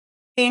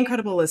Hey,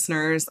 incredible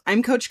listeners.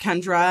 I'm Coach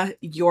Kendra,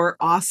 your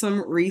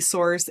awesome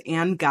resource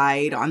and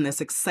guide on this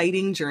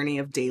exciting journey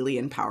of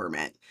daily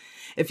empowerment.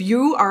 If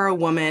you are a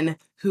woman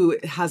who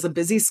has a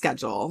busy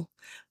schedule,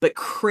 but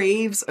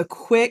craves a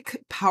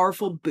quick,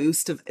 powerful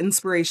boost of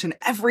inspiration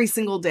every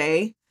single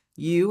day,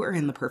 you are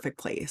in the perfect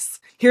place.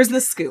 Here's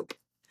the scoop.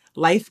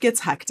 Life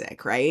gets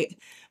hectic, right?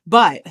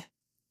 But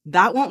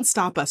that won't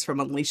stop us from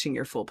unleashing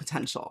your full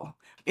potential.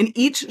 In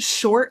each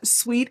short,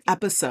 sweet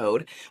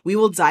episode, we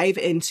will dive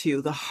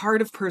into the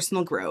heart of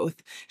personal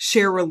growth,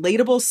 share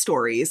relatable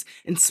stories,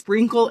 and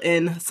sprinkle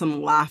in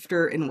some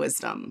laughter and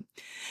wisdom.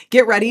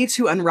 Get ready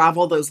to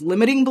unravel those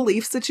limiting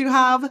beliefs that you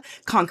have,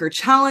 conquer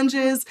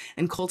challenges,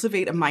 and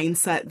cultivate a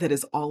mindset that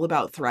is all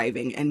about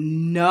thriving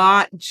and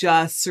not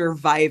just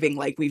surviving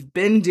like we've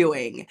been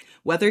doing.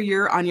 Whether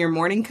you're on your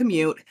morning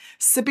commute,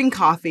 sipping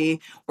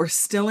coffee, or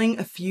stilling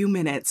a few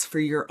minutes for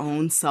your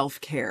own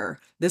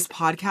self-care, this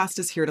podcast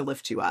is here to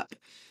lift you up.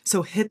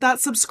 So hit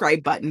that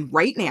subscribe button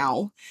right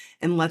now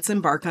and let's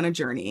embark on a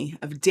journey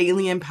of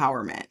daily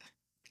empowerment.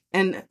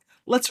 And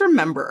let's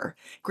remember,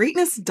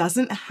 greatness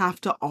doesn't have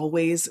to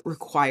always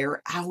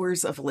require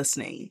hours of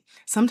listening.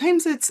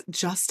 Sometimes it's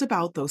just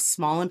about those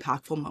small,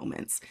 impactful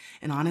moments.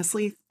 And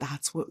honestly,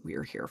 that's what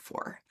we're here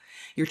for.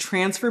 Your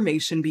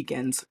transformation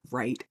begins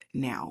right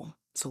now.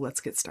 So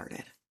let's get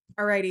started.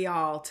 Alrighty,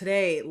 y'all.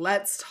 Today,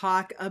 let's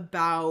talk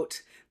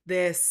about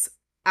this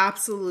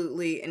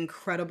absolutely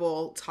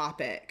incredible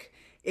topic.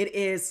 It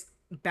is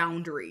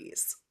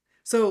boundaries.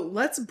 So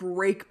let's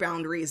break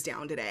boundaries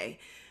down today.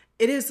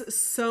 It is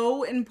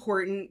so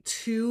important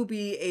to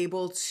be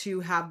able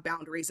to have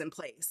boundaries in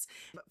place.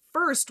 But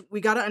first,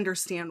 we got to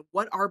understand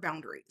what are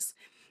boundaries.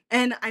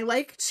 And I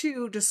like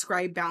to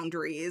describe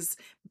boundaries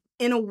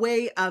in a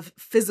way of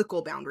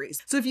physical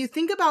boundaries. So if you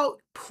think about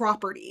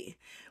property,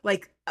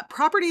 like a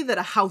property that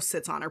a house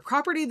sits on or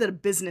property that a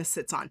business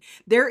sits on,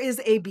 there is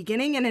a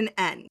beginning and an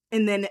end.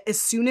 And then as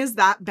soon as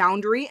that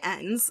boundary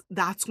ends,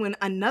 that's when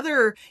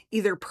another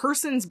either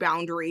person's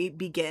boundary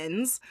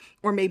begins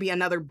or maybe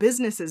another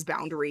business's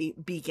boundary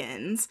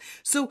begins.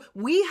 So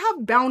we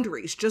have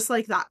boundaries just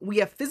like that. We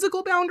have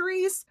physical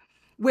boundaries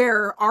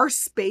where our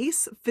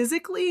space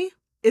physically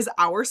is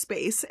our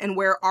space, and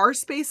where our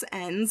space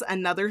ends,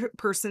 another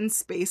person's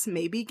space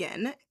may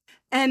begin.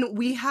 And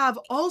we have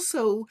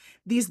also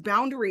these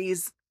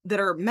boundaries that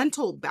are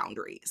mental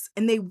boundaries,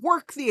 and they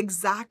work the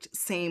exact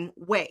same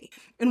way.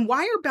 And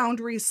why are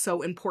boundaries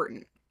so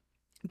important?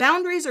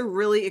 Boundaries are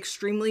really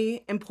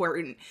extremely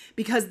important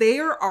because they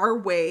are our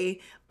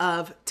way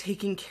of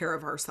taking care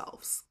of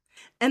ourselves.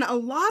 And a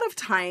lot of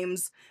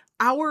times,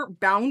 our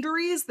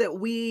boundaries that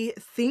we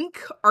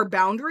think are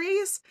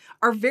boundaries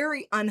are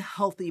very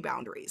unhealthy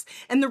boundaries.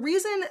 And the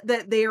reason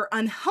that they are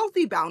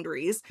unhealthy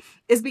boundaries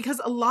is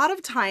because a lot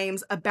of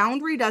times a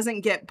boundary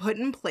doesn't get put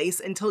in place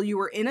until you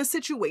are in a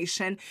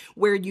situation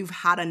where you've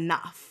had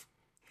enough.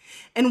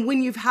 And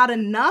when you've had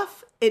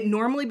enough, it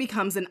normally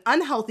becomes an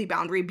unhealthy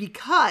boundary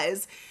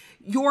because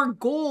your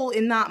goal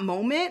in that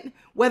moment,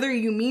 whether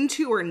you mean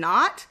to or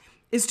not,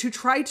 is to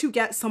try to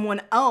get someone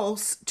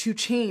else to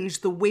change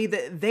the way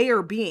that they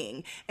are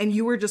being, and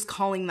you are just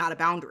calling that a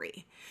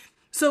boundary.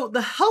 So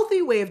the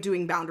healthy way of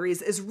doing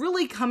boundaries is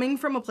really coming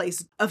from a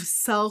place of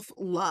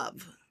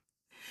self-love.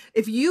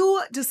 If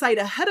you decide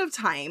ahead of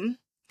time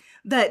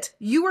that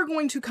you are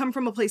going to come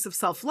from a place of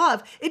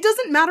self-love, it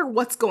doesn't matter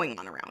what's going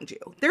on around you.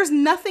 There's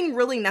nothing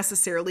really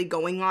necessarily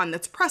going on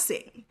that's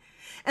pressing.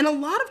 And a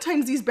lot of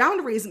times these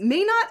boundaries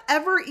may not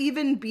ever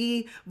even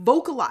be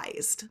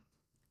vocalized.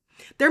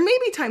 There may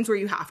be times where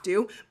you have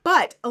to,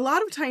 but a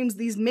lot of times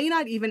these may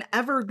not even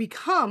ever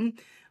become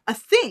a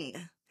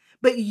thing,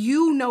 but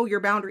you know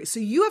your boundaries. So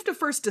you have to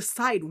first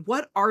decide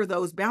what are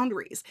those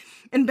boundaries.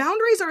 And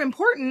boundaries are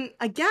important,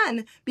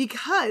 again,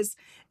 because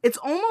it's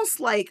almost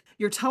like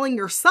you're telling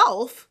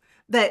yourself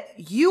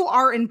that you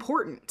are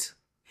important.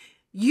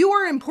 You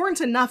are important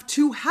enough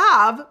to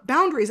have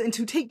boundaries and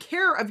to take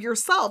care of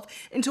yourself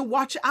and to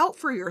watch out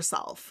for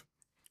yourself.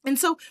 And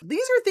so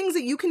these are things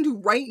that you can do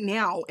right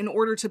now in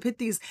order to put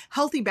these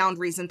healthy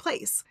boundaries in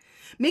place.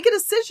 Make a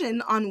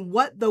decision on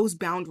what those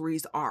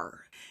boundaries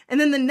are. And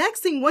then the next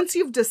thing, once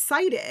you've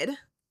decided,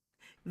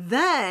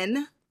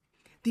 then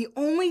the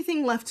only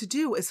thing left to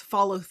do is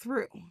follow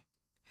through.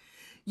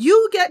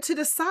 You get to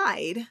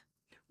decide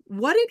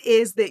what it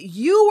is that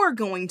you are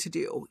going to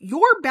do.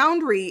 Your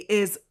boundary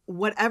is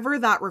whatever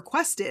that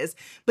request is,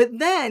 but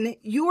then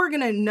you are going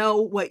to know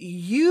what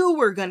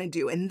you are going to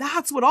do. And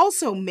that's what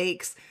also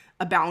makes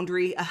a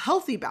boundary, a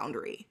healthy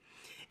boundary,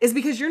 is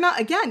because you're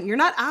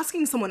not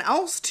asking someone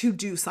else to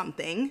do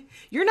something.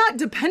 You're not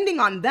depending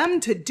on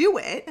them to do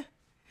it,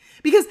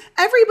 because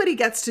everybody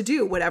gets to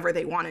do whatever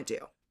they want to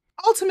do.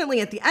 Ultimately,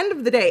 at the end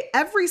of the day,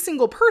 every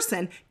single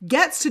person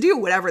gets to do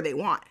whatever they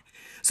want.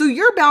 So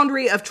your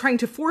boundary of trying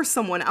to force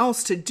someone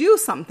else to do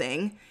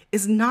something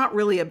is not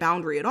really a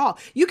boundary at all.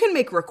 You can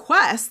make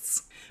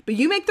requests, but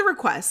you make the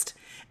request,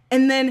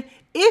 and then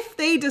if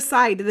they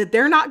decide that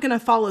they're not going to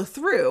follow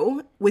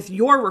through with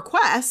your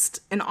request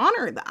and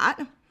honor that,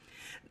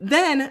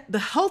 then the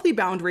healthy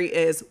boundary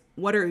is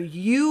What are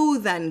you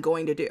then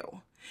going to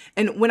do?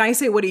 And when I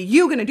say, what are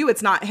you going to do?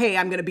 It's not, hey,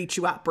 I'm going to beat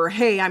you up, or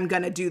hey, I'm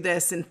going to do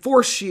this and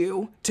force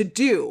you to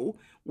do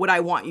what I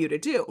want you to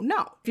do.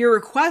 No. If your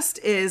request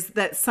is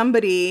that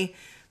somebody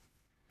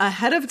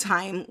ahead of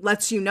time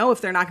lets you know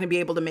if they're not going to be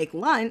able to make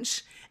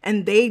lunch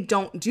and they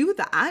don't do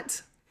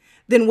that,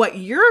 then what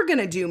you're going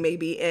to do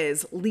maybe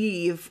is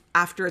leave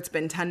after it's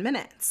been 10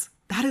 minutes.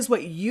 That is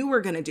what you are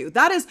going to do.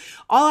 That is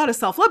all out of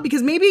self-love,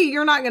 because maybe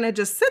you're not going to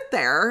just sit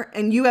there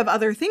and you have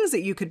other things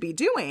that you could be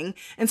doing.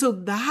 And so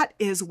that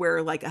is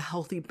where like a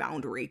healthy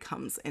boundary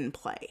comes in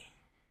play.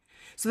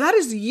 So that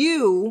is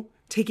you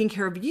taking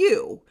care of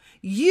you,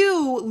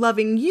 you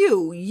loving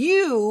you,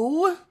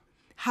 you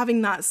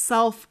having that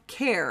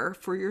self-care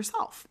for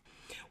yourself.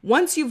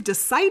 Once you've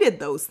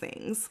decided those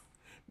things,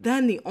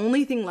 then the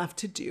only thing left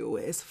to do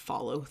is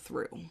follow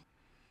through.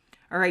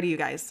 Alrighty, you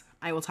guys,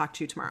 I will talk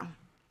to you tomorrow.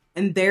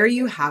 And there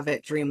you have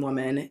it, Dream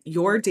Woman,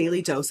 your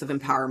daily dose of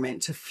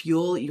empowerment to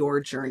fuel your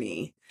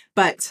journey.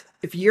 But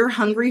if you're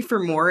hungry for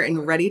more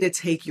and ready to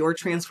take your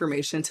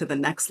transformation to the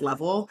next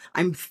level,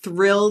 I'm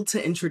thrilled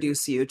to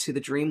introduce you to the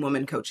Dream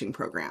Woman Coaching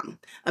Program.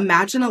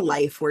 Imagine a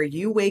life where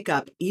you wake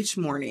up each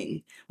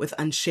morning with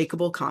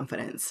unshakable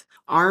confidence,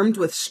 armed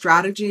with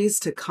strategies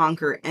to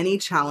conquer any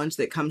challenge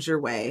that comes your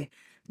way.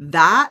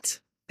 That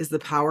is the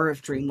power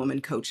of Dream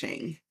Woman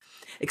Coaching.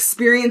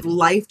 Experience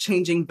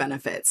life-changing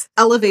benefits,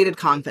 elevated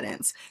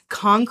confidence,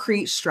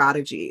 concrete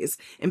strategies,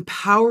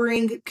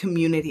 empowering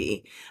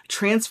community,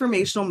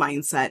 transformational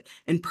mindset,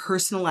 and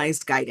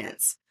personalized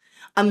guidance.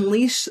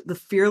 Unleash the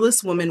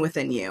fearless woman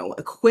within you,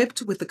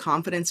 equipped with the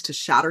confidence to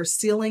shatter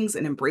ceilings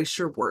and embrace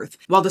your worth,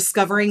 while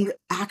discovering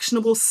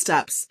actionable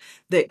steps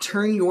that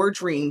turn your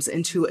dreams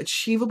into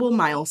achievable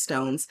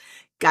milestones,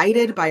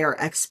 guided by our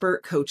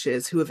expert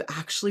coaches who have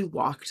actually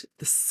walked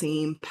the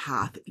same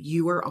path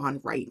you are on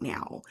right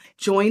now.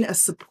 Join a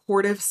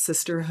supportive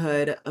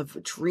sisterhood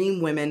of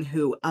dream women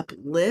who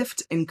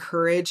uplift,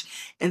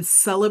 encourage, and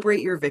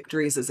celebrate your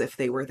victories as if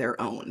they were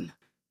their own.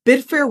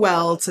 Bid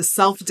farewell to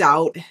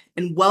self-doubt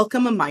and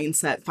welcome a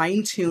mindset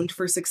fine-tuned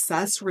for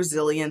success,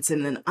 resilience,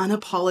 and an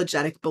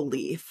unapologetic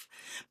belief.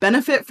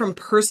 Benefit from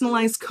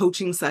personalized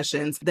coaching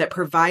sessions that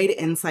provide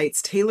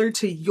insights tailored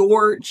to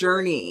your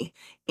journey,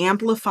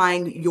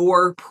 amplifying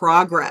your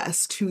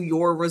progress to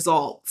your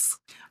results.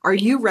 Are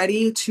you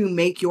ready to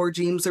make your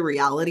dreams a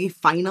reality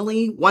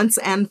finally, once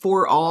and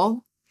for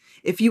all?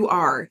 If you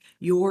are,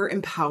 your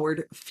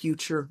empowered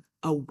future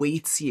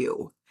awaits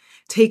you.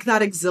 Take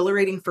that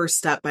exhilarating first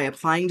step by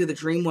applying to the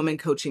Dream Woman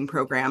Coaching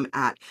Program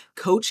at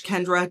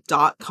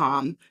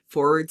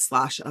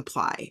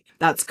coachkendra.com/apply.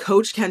 That's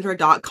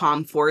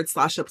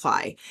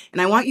coachkendra.com/apply.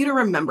 And I want you to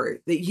remember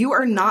that you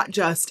are not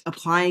just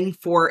applying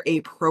for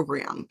a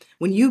program.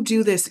 When you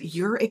do this,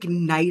 you're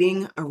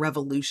igniting a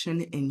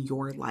revolution in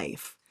your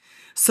life.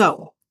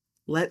 So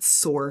let's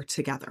soar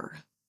together.